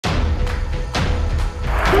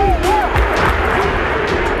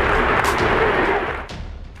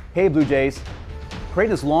Hey Blue Jays,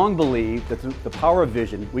 Creighton has long believed that through the power of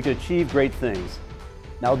vision, we can achieve great things.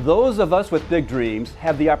 Now those of us with big dreams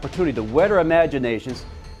have the opportunity to whet our imaginations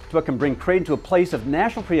to what can bring Creighton to a place of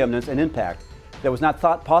national preeminence and impact that was not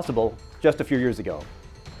thought possible just a few years ago.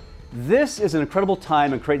 This is an incredible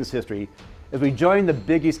time in Creighton's history as we join the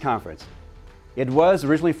Big East Conference. It was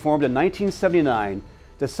originally formed in 1979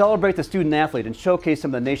 to celebrate the student athlete and showcase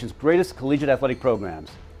some of the nation's greatest collegiate athletic programs.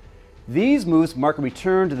 These moves mark a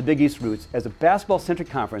return to the Big East roots as a basketball-centric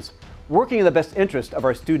conference working in the best interest of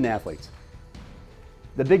our student athletes.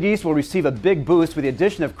 The Big East will receive a big boost with the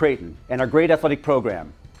addition of Creighton and our great athletic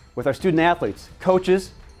program, with our student athletes,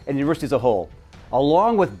 coaches, and the university as a whole.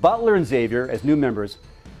 Along with Butler and Xavier as new members,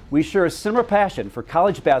 we share a similar passion for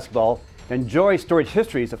college basketball and enjoy storied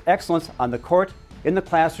histories of excellence on the court, in the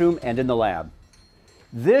classroom, and in the lab.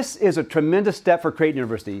 This is a tremendous step for Creighton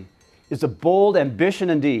University. It's a bold ambition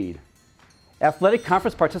indeed. Athletic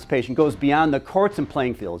conference participation goes beyond the courts and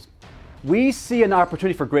playing fields. We see an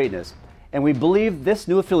opportunity for greatness, and we believe this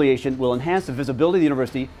new affiliation will enhance the visibility of the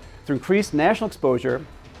university through increased national exposure,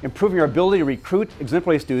 improving our ability to recruit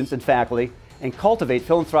exemplary students and faculty, and cultivate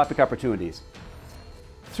philanthropic opportunities.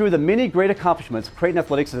 Through the many great accomplishments Creighton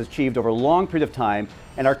Athletics has achieved over a long period of time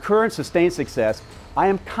and our current sustained success, I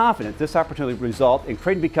am confident this opportunity will result in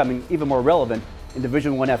Creighton becoming even more relevant in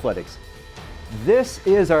Division I athletics. This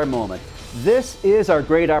is our moment. This is our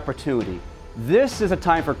great opportunity. This is a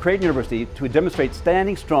time for Creighton University to demonstrate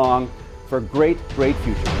standing strong for a great, great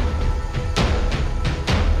future.